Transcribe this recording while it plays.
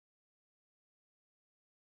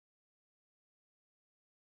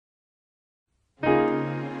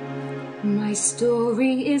My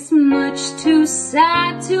story is much too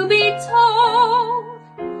sad to be told,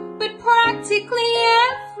 but practically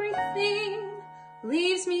everything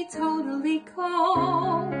leaves me totally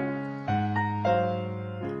cold.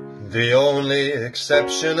 The only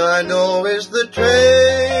exception I know is the case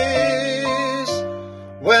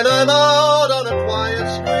when I'm out on a quiet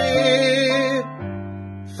street,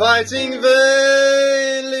 fighting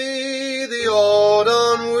vainly the old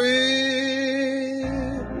ennui,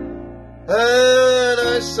 and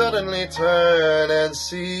I suddenly turn and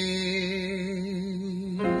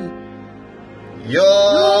see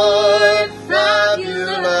your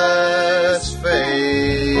fabulous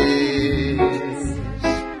face.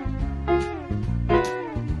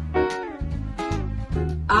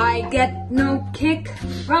 I get no kick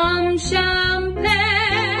from champagne.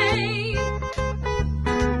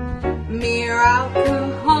 Mere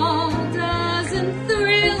alcohol doesn't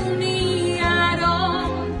thrill me at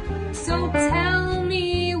all. So tell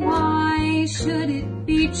me, why should it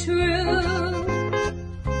be true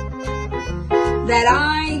that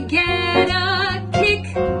I get a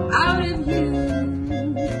kick out of you?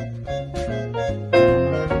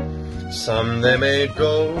 Some they may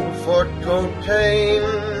go for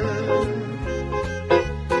cocaine.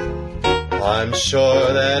 I'm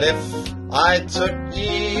sure that if I took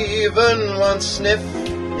even one sniff,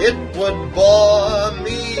 it would bore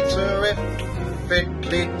me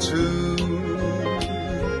terrifically too.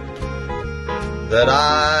 That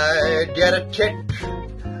I'd get a kick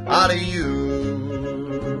out of you.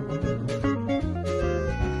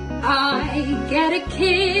 I get a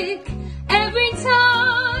kick every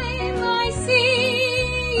time I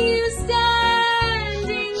see you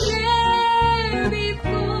standing there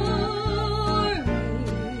before me.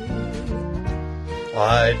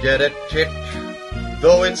 I get a kick,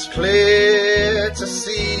 though it's clear to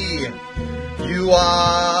see you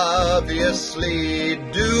obviously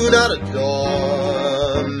do not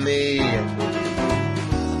adore me.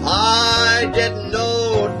 I get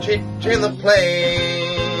no kick in the plane,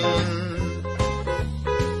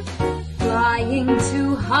 flying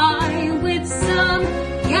too high with some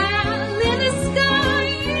gal in the sky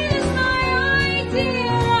is my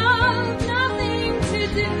idea of nothing to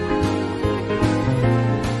do.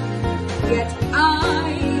 Yet I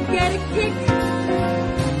get a kick.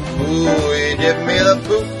 Ooh, give me the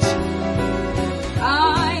boot I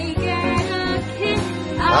get a kick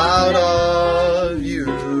out of